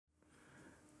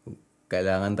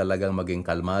kailangan talagang maging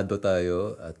kalmado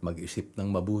tayo at mag-isip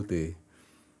ng mabuti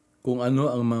kung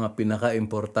ano ang mga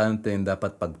pinaka-importante na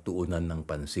dapat pagtuunan ng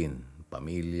pansin.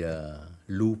 Pamilya,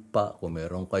 lupa, kung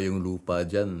meron kayong lupa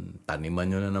dyan, taniman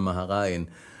nyo na makakain.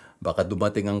 Baka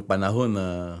dumating ang panahon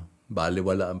na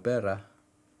baliwala ang pera.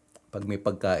 Pag may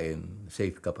pagkain,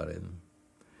 safe ka pa rin.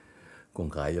 Kung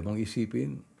kaya mong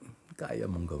isipin, kaya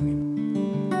mong gawin.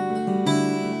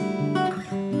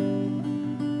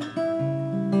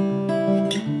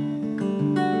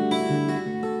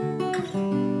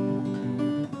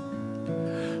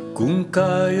 Kung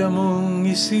kaya mong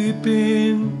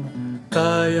isipin,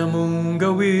 kaya mong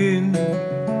gawin,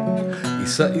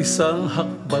 isa-isang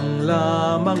hakbang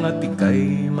lamang at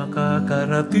ika'y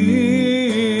makakarating.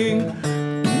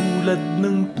 Tulad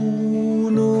ng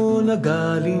puno na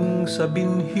galing sa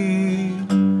binhi,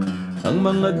 ang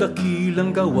mga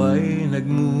dakilang gaway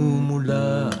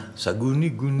nagmumula sa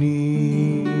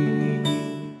guni-guni.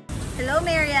 Hello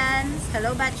Marian,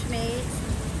 hello batchmates.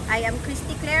 I am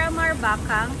Christy Clara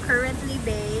Marbacang, currently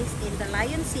based in the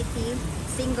Lion City,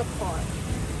 Singapore.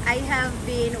 I have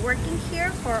been working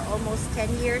here for almost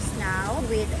 10 years now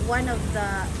with one of the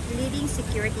leading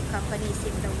security companies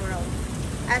in the world.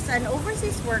 As an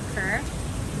overseas worker,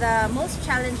 the most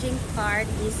challenging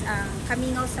part is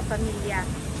kamingaw sa pamilya.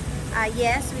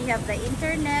 Yes, we have the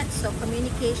internet, so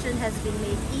communication has been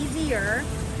made easier,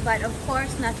 but of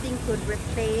course nothing could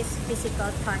replace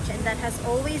physical touch, and that has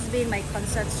always been my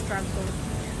constant struggle.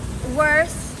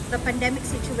 Worse, the pandemic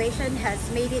situation has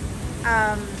made it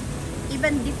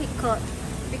even difficult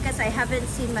because I haven't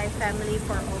seen my family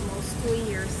for almost 2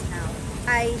 years now.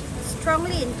 I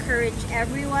strongly encourage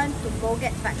everyone to go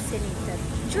get vaccinated.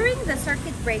 During the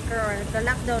circuit breaker or the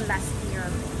lockdown last year,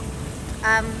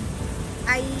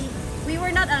 we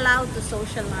were not allowed to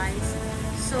socialize,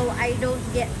 so I don't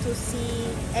get to see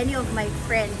any of my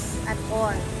friends at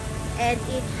all, and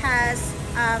it has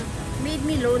made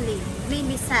me lonely, made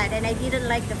me sad, and I didn't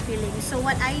like the feeling. So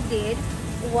what I did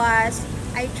was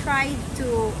I tried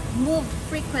to move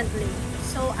frequently.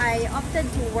 So I opted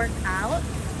to work out.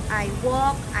 I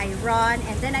walk, I run,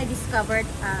 and then I discovered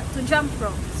to jump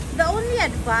ropes. The only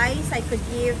advice I could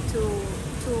give to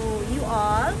you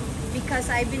all, because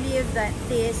I believe that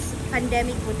this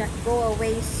pandemic would not go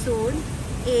away soon,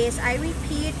 is I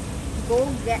repeat,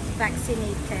 go get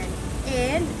vaccinated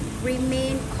and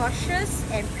remain cautious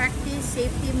and practice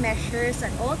safety measures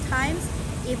at all times,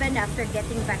 even after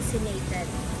getting vaccinated.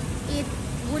 It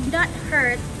would not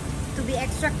hurt to be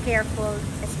extra careful,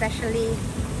 especially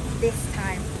this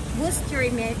time. Boost your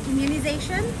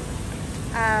immunization,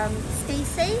 stay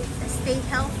safe, stay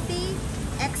healthy,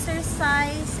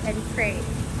 exercise, and pray.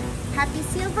 Happy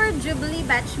Silver Jubilee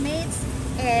batchmates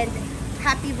and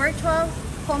happy virtual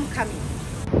homecoming.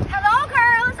 Hello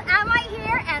girls, Am I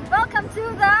here and welcome to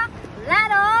the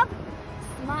Land of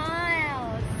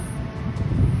Smiles.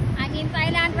 I'm in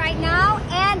Thailand right now,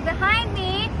 and behind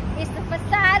me is the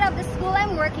facade of the school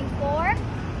I'm working for,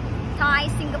 Thai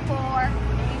Singapore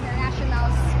International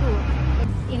School.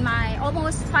 In my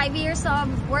almost 5 years of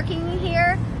working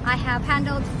here, I have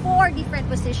handled 4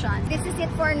 different positions. This is it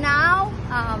for now.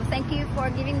 Thank you for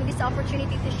giving me this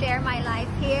opportunity to share my life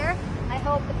here. I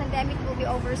hope the pandemic will be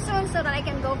over soon so that I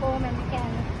can go home and we can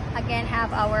again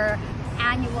have our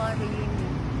annual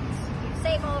reunion. Keep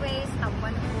safe always. Have a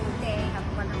wonderful day. Have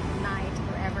a wonderful night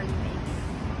wherever you may be.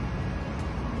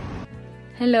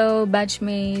 Hello,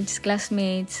 batchmates,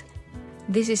 classmates.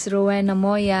 This is Rowena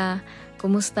Moya.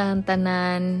 Kumusta ang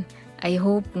tanan? I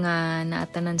hope nga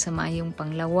naatanan sa maayong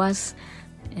panglawas.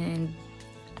 And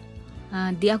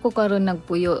di ako karon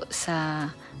nagpuyo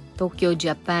sa Tokyo,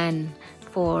 Japan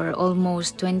for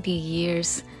almost 20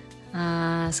 years.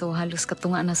 So halos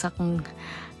katunga na sa akong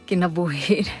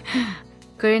kinabuhi.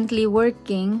 Currently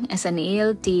working as an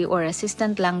ALT or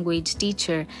assistant language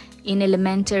teacher in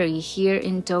elementary here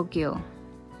in Tokyo.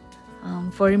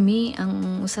 For me,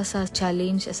 ang usa sa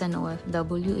challenge as an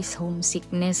OFW is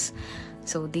homesickness.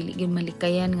 So, dili gyud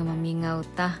malikayan nga mamingaw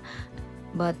ta.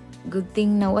 But, good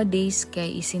thing nowadays,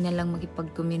 kay easy na lang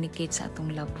makipag-communicate sa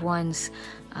atong loved ones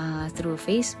through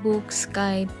Facebook,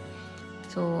 Skype.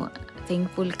 So,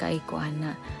 thankful kay ko,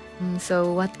 ana.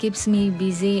 So, what keeps me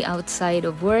busy outside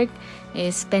of work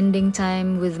is spending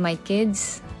time with my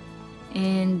kids.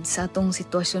 And sa atong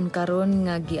sitwasyon karon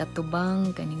nga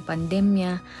giatubang kaning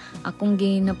pandemya, akong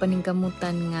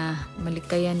ginapaningkamutan nga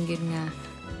malikayan gyud nga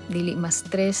dili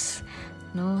ma-stress,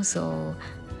 no? So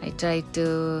I try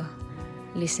to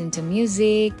listen to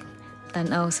music,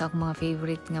 tan-aw sa akong mga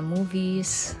favorite nga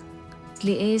movies.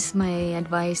 Is my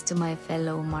advice to my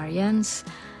fellow Marians,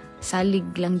 salig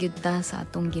lang gyud ta sa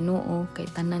atong Ginoo kay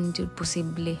tanan jud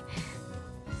posible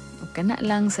Kana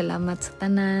lang, salamat sa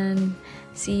tanan.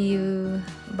 See you.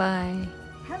 Bye.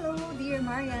 Hello, dear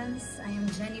Marians. I am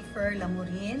Jennifer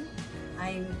Lamurin.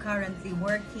 I'm currently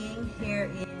working here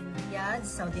in Riyadh,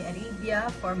 Saudi Arabia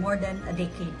for more than a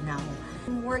decade now.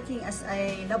 I'm working as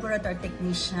a laboratory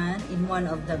technician in one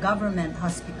of the government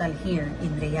hospital here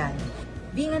in Riyadh.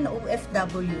 Being an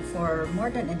OFW for more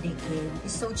than a decade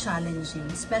is so challenging,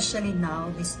 especially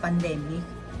now, this pandemic.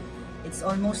 It's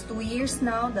almost 2 years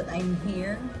now that I'm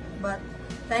here, but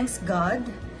thanks God,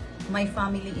 my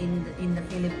family in the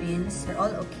Philippines are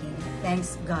all okay.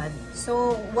 Thanks God.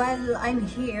 So while I'm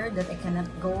here that I cannot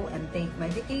go and take my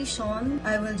vacation,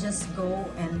 I will just go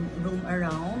and roam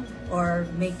around or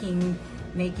making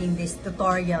these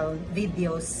tutorial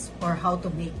videos for how to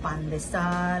make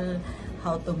pandesal,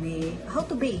 how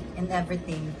to bake and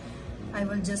everything. I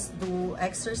will just do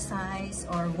exercise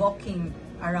or walking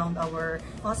around our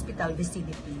hospital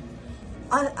vicinity.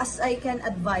 As I can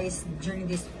advise during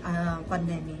this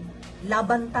pandemic,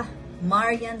 laban ta,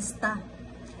 Marians ta,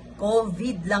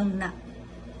 COVID lang na.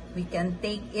 We can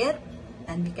take it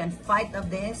and we can fight of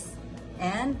this,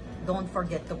 and don't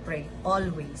forget to pray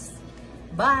always.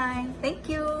 Bye!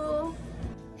 Thank you!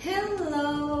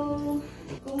 Hello!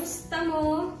 Kumusta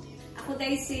mo? Ako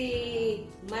tayo si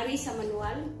Marisa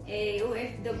Manuel,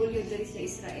 OFW dari sa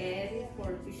Israel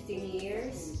for 15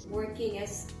 years, working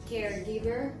as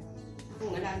caregiver,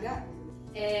 akong alaga.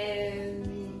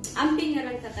 Amping nga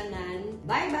lang tatanan.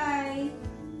 Bye-bye!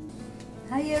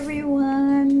 Hi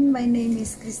everyone! My name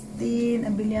is Christine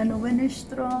Abiliano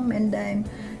Wennerstrom, and I'm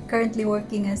currently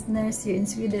working as nurse here in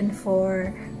Sweden for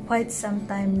quite some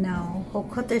time now.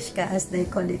 Hokoterska, as they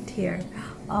call it here.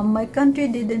 My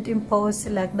country didn't impose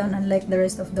lockdown unlike the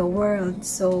rest of the world,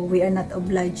 so we are not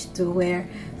obliged to wear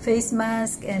face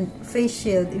mask and face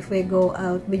shield if we go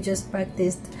out. We just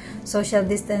practiced social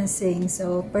distancing.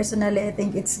 So personally, I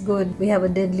think it's good. We have a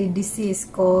more deadly disease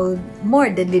called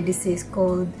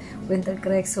winter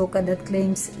Soka that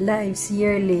claims lives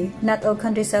yearly. Not all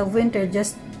countries have winter,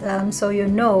 just so you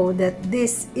know that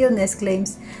this illness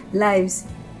claims lives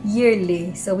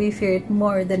yearly. So we fear it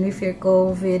more than we fear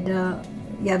COVID.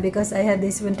 Yeah, because I had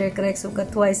this winter Soka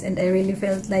twice and I really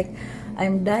felt like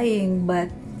I'm dying, but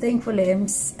thankfully I'm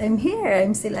here,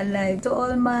 I'm still alive. To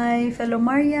all my fellow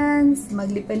Marians,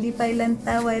 maglipay-lipay lang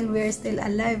ta while we're still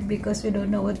alive because we don't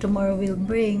know what tomorrow will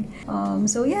bring.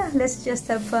 So yeah, let's just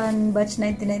have fun. Batch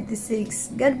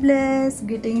 1996. God bless.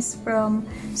 Greetings from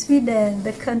Sweden,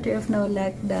 the country of no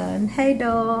lockdown. Hey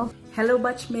do! Hello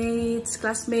batchmates,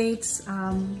 classmates,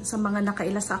 sa mga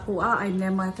nakaila sa akua, I'm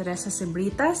Nema Teresa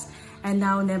Sembritas and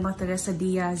now Nema Teresa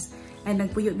Diaz. And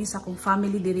nagpuyo mi sa akong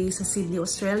family diri sa Sydney,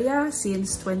 Australia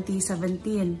since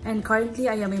 2017. And currently,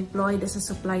 I am employed as a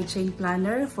supply chain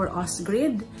planner for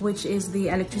Ausgrid, which is the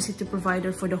electricity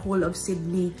provider for the whole of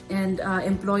Sydney. And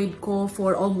employed ko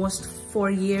for almost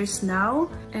 4 years now.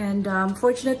 And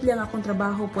fortunately, ang akong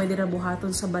trabaho pwede ra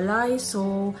buhaton sa balay.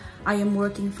 So, I am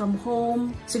working from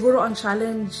home. Siguro ang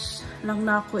challenge lang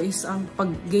nako is ang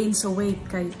pag-gain sa weight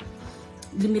kay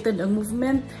limited ang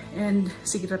movement and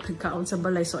sigaret nagkaon sa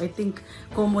balay. So I think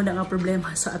common na nga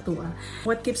problema sa atua.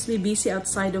 What keeps me busy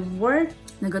outside of work?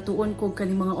 Nagatuon ko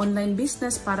kaning mga online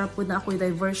business para po na ako'y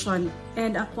diversion.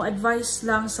 And ako advice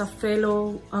lang sa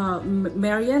fellow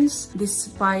Marians,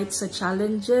 despite sa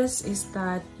challenges, is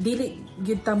that dili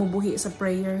gyud ta mobuhi sa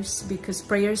prayers because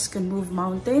prayers can move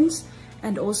mountains.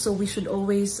 And also we should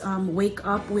always wake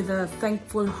up with a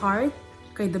thankful heart.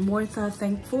 Kay the more ta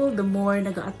thankful, the more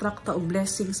naga-attract ta og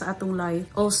blessing sa atong life.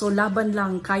 Also, laban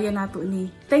lang, kaya nato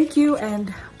ni. Thank you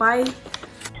and bye!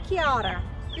 Kia ora.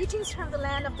 Greetings from the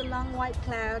land of the long white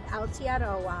cloud,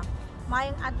 Aotearoa.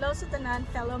 Mayong adlaw sa tanan,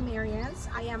 fellow Marians.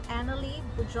 I am Annalie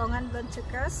Bujongan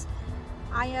Blantucas.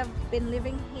 I have been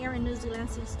living here in New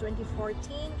Zealand since 2014,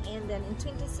 and then in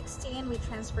 2016 we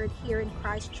transferred here in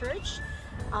Christchurch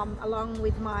along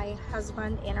with my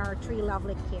husband and our 3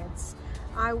 lovely kids.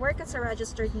 I work as a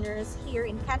registered nurse here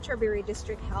in Canterbury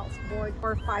District Health Board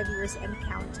for 5 years and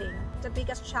counting. The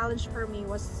biggest challenge for me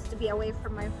was to be away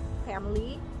from my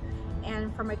family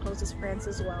and from my closest friends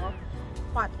as well.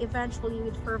 But eventually,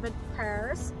 with fervent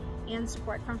prayers and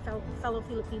support from fellow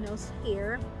Filipinos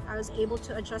here, I was able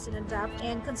to adjust and adapt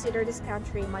and consider this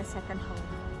country my second home.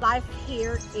 Life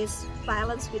here is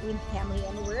balance between family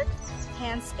and work,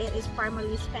 hence it is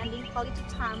primarily spending quality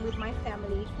time with my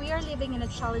family. We are living in a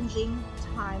challenging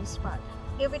times, but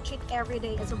if we treat every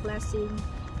day as a blessing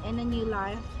and a new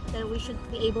life, then we should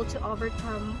be able to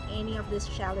overcome any of these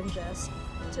challenges.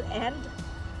 To end,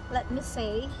 let me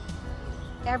say,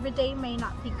 every day may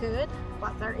not be good,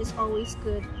 but there is always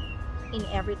good in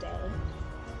every day.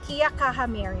 Kia kaha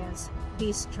Marians.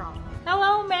 be strong.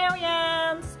 Hello,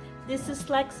 Marians! This is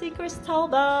Lexi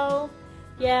Cristaldo.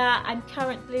 Yeah, I'm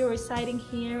currently residing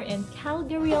here in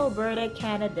Calgary, Alberta,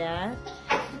 Canada.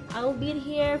 I've been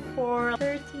here for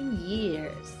 13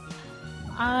 years.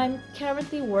 I'm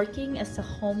currently working as a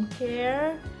home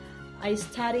care. I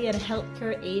study as a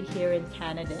healthcare aide here in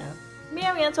Canada.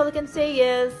 Marian, all I can say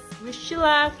is wish you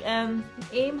luck and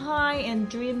aim high and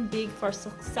dream big for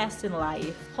success in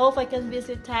life. Hope I can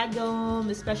visit Tagum,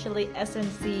 especially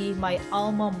SNC, my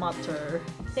alma mater.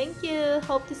 Thank you.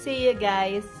 Hope to see you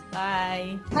guys.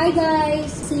 Bye. Hi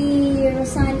guys, si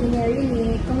Rosan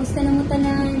Inerini. Kamusta na mo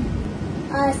tanan?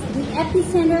 As the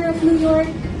epicenter of New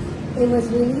York, it was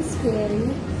really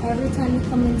scary every time you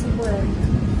come into work.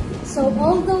 So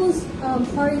all those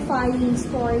horrifying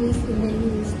stories in the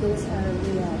news, those are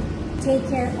real. Take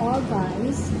care all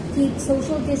guys. Keep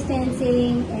social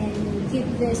distancing and keep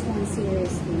this one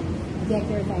seriously. Get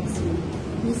your vaccine.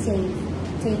 Be safe.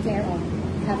 Take care all.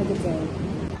 Have a good day.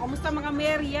 Kamusta mga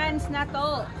Marians na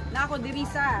to? Na ako diri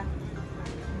sa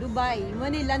Dubai.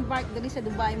 Muna landmark diri sa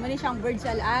Dubai. Muna siyang Burj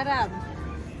Al Arab.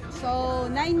 So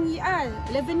 11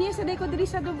 years na ko diri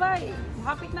sa Dubai.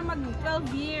 Makapit na mag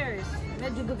 12 years.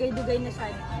 Medyo dugay-dugay na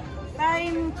siya.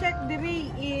 Time check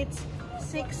diri, it's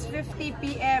 6:50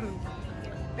 PM.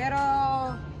 Pero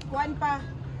kuan pa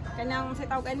kanang sa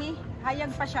tawag ani, hayag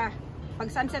pa siya.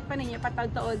 Pag sunset pa niya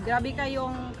pataw-taod. Grabe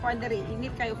kayong kuan diri,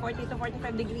 init kayo 40 to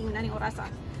 45 degree na ning orasa.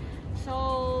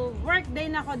 So work day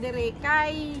na ko diri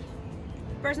kay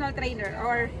personal trainer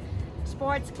or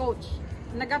sports coach.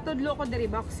 Nagatudlo ko diri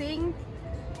boxing.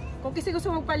 Kung kasi gusto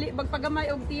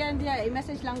magpagamay og tiyan diya,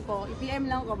 i-message lang ko, i-PM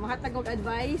lang ko, mahatag og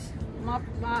advice,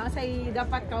 say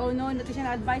dapat kauno nutrition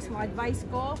advice, mo advice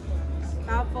ko.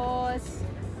 Tapos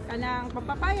kanang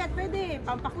pampapayat pwede,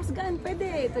 pampakusgan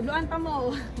pwede, tudloan pa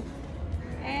mo.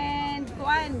 And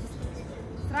kuan,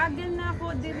 struggle na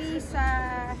ako diri sa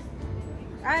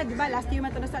diba last year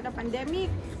man to na start ang pandemic.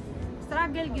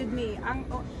 Struggle gyud me. Ang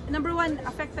number one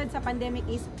affected sa pandemic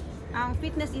is ang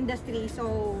fitness industry.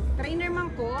 So, trainer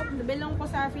man ko, belong ko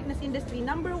sa fitness industry.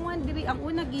 Number one diri, ang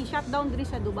una gi-shutdown diri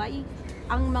sa Dubai,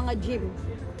 ang mga gym.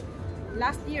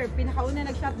 Last year, pinakauna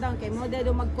nag-shutdown kay mo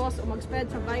dedo mag-cause o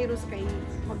mag-spread sa virus kay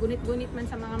magunit-gunit man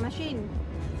sa mga machine.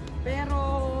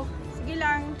 Pero, sige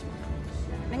lang,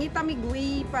 nangita mig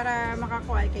way para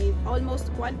makakuha kay almost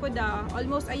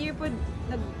a year po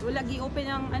wala gi-open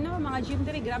ang mga gym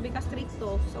diri, grabe ka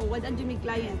stricto. So, wala gym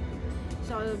client.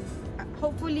 So,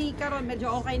 hopefully karon medyo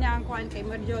okay na ang kuan kay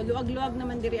medyo luag-luag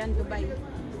naman diri ang Dubai.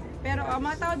 Pero ang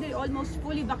mga tao diri almost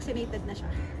fully vaccinated na siya.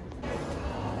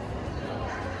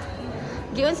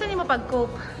 Giunsa nimo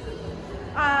pag-cope?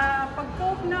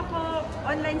 Pag-cope na ko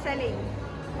online selling.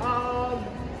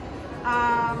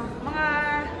 Mga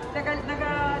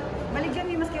baligyan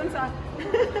mi maski unsa.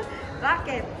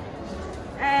 Racket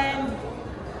and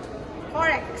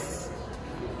forex.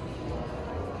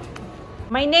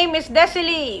 My name is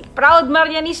Desiree, proud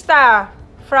Marianista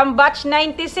from batch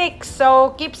 96.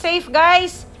 So keep safe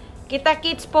guys.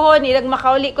 Kita-kits pohon ilag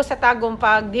makauli ko sa tagong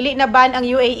pag dili na ban ang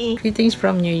UAE. Greetings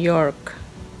from New York.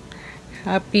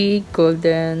 Happy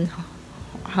golden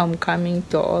homecoming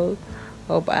to all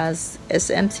of us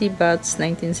SMC batch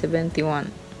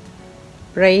 1971.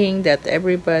 Praying that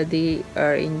everybody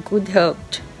are in good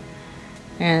health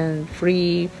and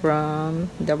free from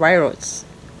the virus.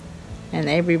 And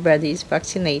everybody is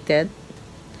vaccinated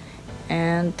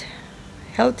and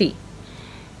healthy.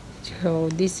 So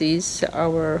this is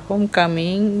our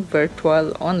homecoming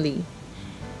virtual only.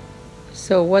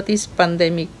 So what is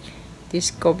pandemic?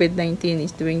 This COVID-19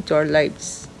 is doing to our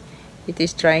lives. It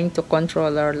is trying to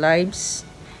control our lives.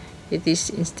 It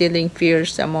is instilling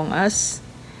fears among us.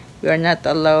 We are not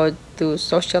allowed to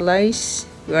socialize.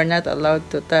 We are not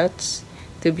allowed to touch,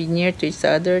 to be near to each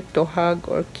other, to hug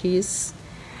or kiss.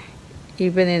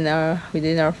 Even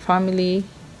within our family,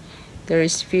 there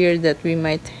is fear that we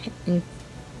might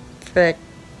infect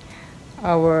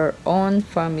our own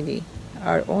family,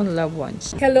 our own loved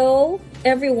ones. Hello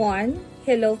everyone.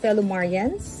 Hello fellow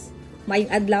Marians. Mayong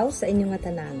adlaw sa inyong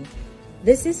tanan.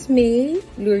 This is me,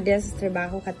 Lourdes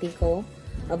Trabajo Katiko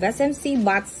of SMC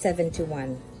Batch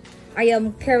 71. I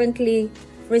am currently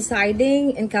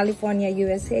residing in California,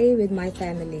 USA with my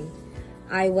family.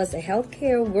 I was a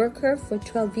healthcare worker for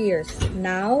 12 years.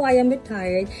 Now I am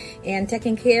retired and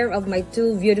taking care of my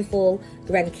two beautiful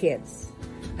grandkids.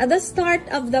 At the start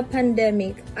of the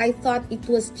pandemic, I thought it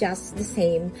was just the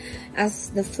same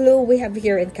as the flu we have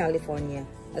here in California.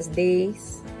 As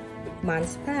days,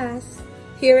 months pass,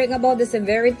 hearing about the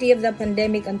severity of the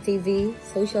pandemic on TV,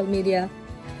 social media,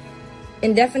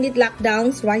 indefinite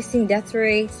lockdowns, rising death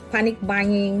rates, panic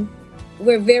buying,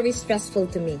 were very stressful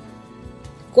to me.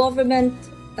 Government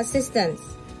assistance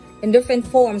in different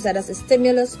forms, such as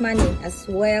stimulus money as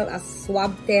well as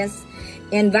swab tests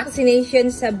and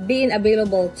vaccinations, have been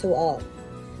available to all.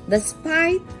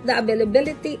 Despite the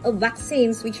availability of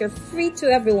vaccines which are free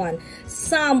to everyone,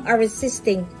 some are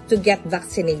resisting to get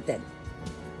vaccinated.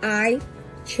 I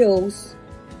chose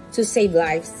to save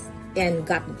lives and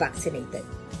got vaccinated.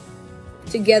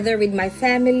 Together with my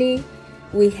family,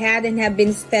 we had and have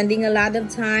been spending a lot of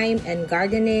time in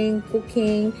gardening,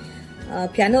 cooking,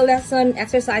 piano lesson,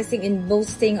 exercising, and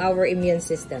boosting our immune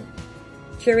system.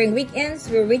 During weekends,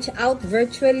 we reach out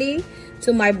virtually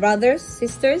to my brothers,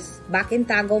 sisters back in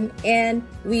Tagum, and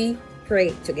we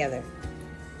pray together.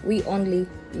 We only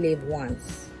live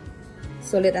once.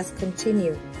 So let us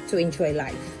continue to enjoy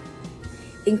life.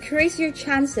 Increase your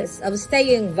chances of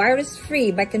staying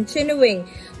virus-free by continuing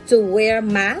to wear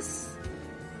masks,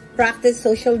 practice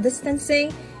social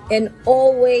distancing, and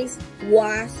always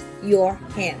wash your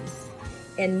hands.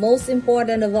 And most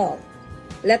important of all,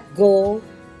 let go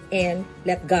and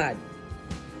let God.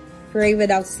 Pray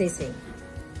without ceasing.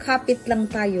 Kapit lang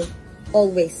tayo,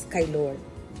 always kay Lord.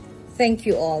 Thank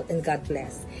you all and God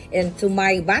bless. And to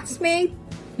my batchmate,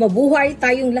 mabuhay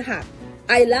tayong lahat.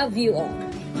 I love you all.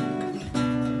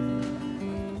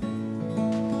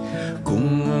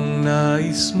 Kung ang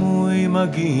nais mo'y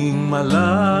maging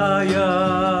malaya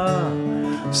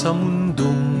sa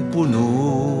mundong puno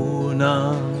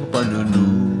ng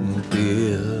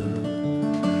panunupil,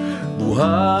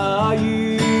 buhayin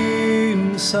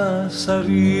sa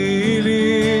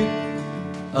sarili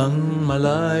ang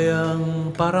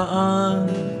malayang paraan,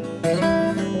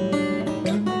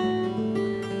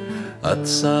 at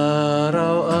sa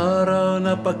araw-araw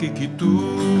na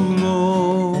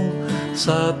pakikitungo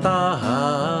sa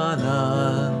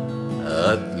tahanan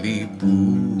at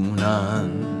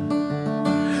lipunan,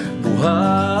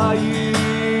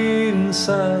 buhayin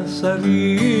sa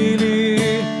sarili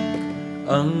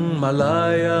ang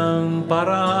malayang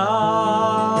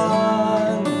paraan.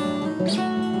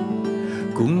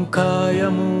 Kung kaya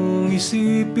mong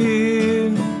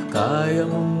isipin, kaya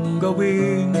mong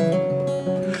gawin,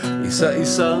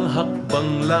 isa-isang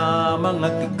hakbang lamang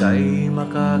at ika'y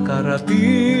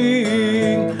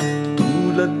makakarating.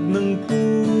 Tulad ng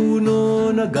puno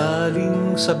na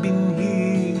galing sa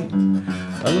binhi,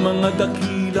 ang mga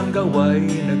dakilang gaway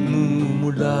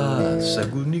nagmumula sa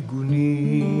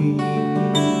guni-guni.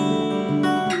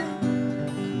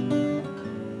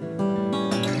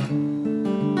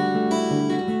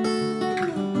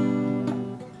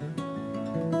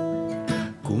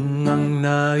 Kung ang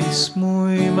nais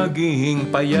mo'y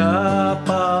maging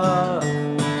payapa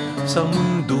sa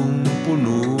mundong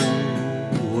puno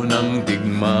ng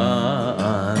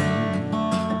digmaan,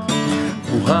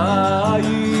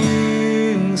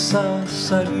 buhayin sa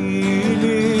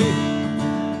sarili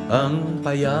ang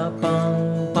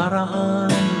payapang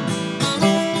paraan,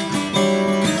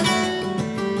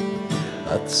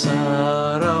 at sa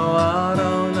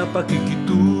araw-araw na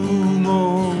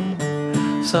pakikitungo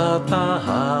sa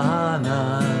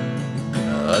tahanan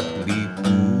at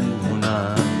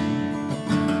lipunan,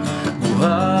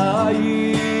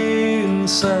 buhayin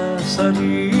sa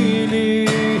sarili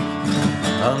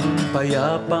ang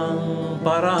payapang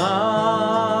paraan.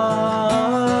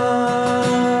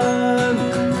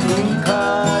 Kung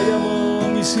kaya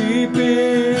mong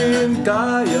isipin,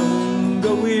 kaya mong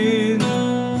gawin,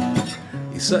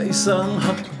 isa-isang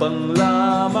hakbang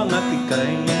lamang at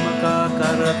ika'y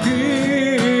makakarating.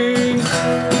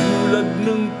 Tulad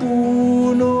ng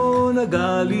puno na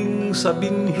galing sa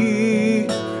binhi,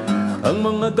 ang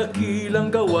mga dakilang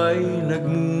gaway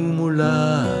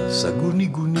nagmumula sa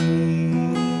guni-guni.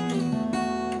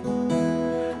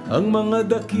 Ang mga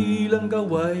dakilang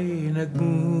gaway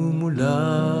nagmumula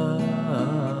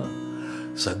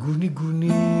sa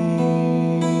guni-guni.